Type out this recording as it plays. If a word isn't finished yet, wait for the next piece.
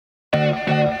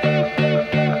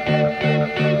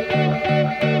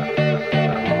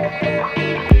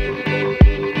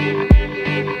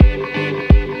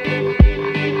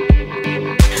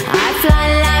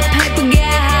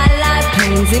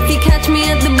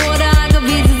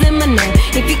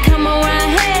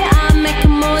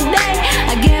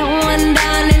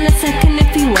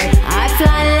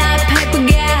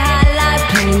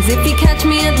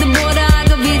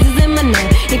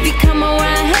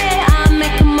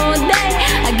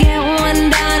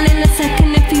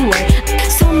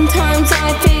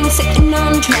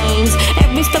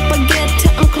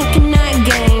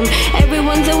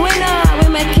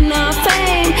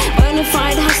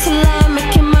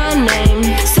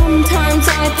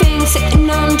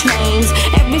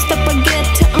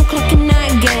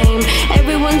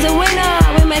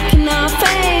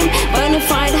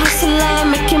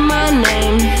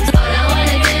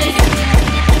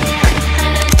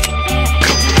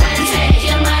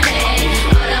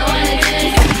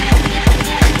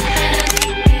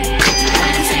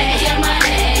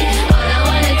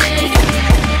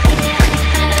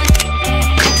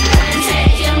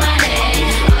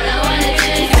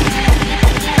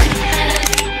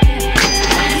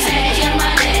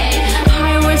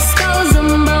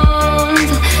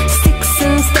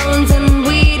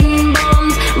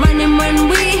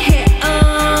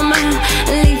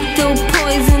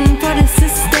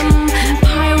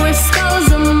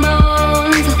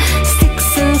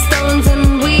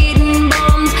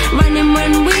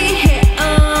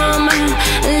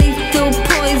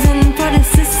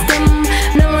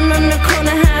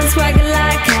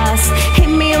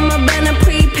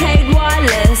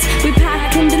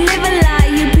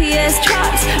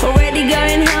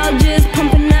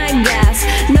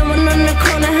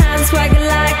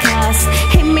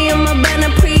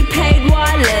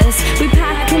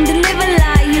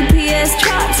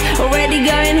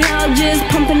just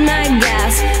pumping that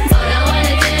gas. All I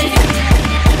wanna do is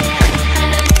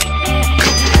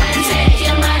take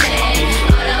your money.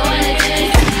 All I wanna do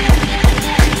is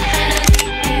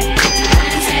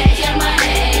take your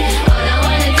money. All I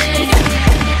wanna do is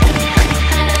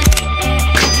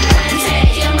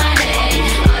take your money.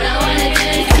 All I wanna do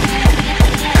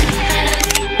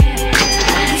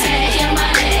is take your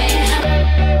money.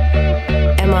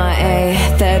 MIA,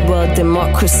 third world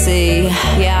democracy.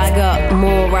 Yeah, I got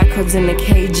more records than the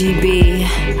KGB.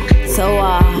 So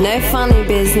no funny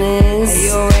business.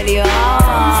 You already are.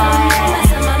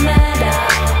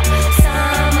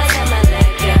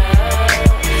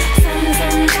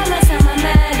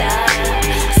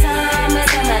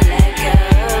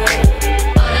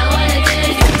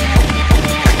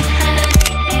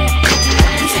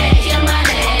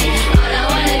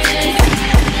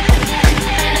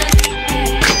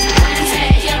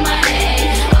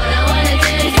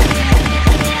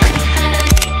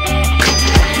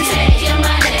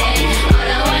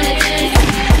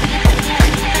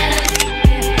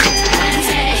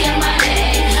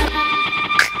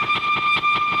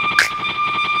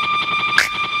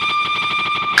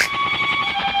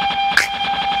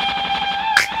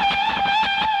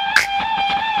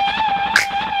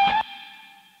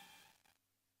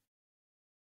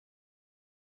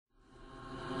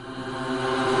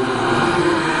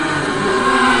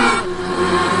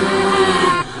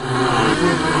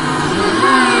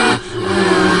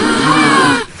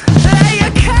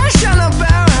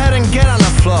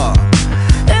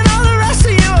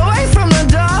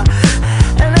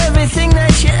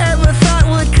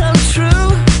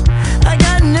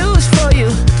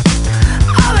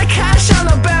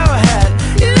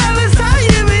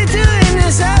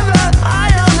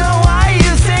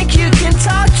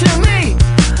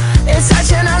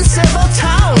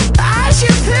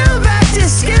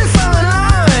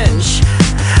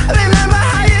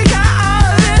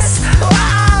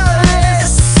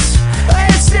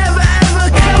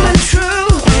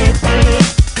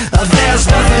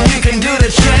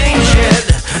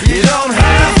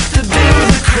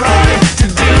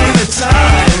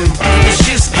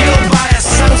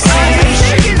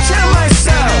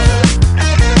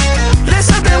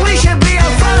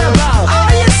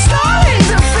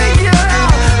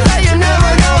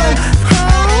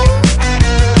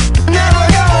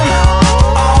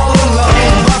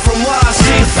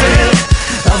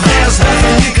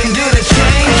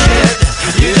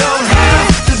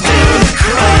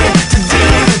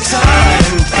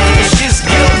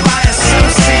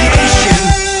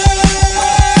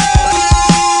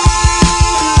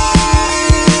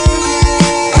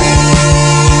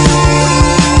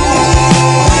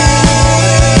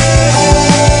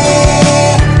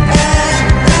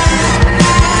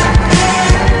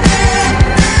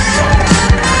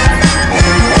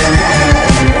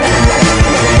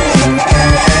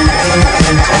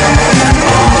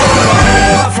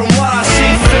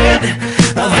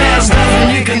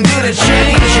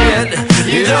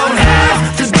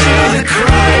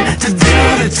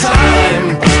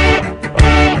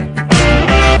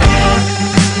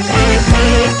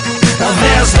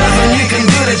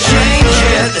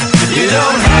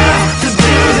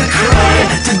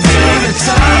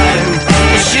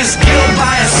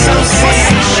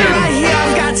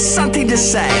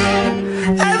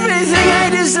 Everything I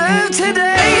deserve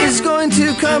today is going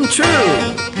to come true.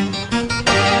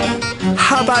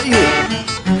 How about you?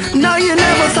 No, you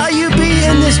never thought you'd be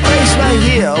in this place right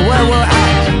here where we're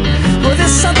at. Well,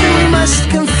 there's something we must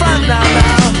confront now.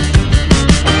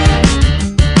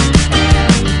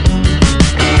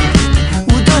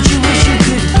 Well, don't you wish you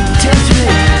could touch me?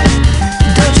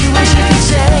 Don't you wish you could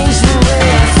change the way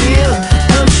I feel?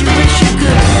 Don't you wish you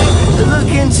could look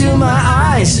into my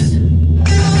eyes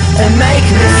and make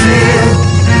me feel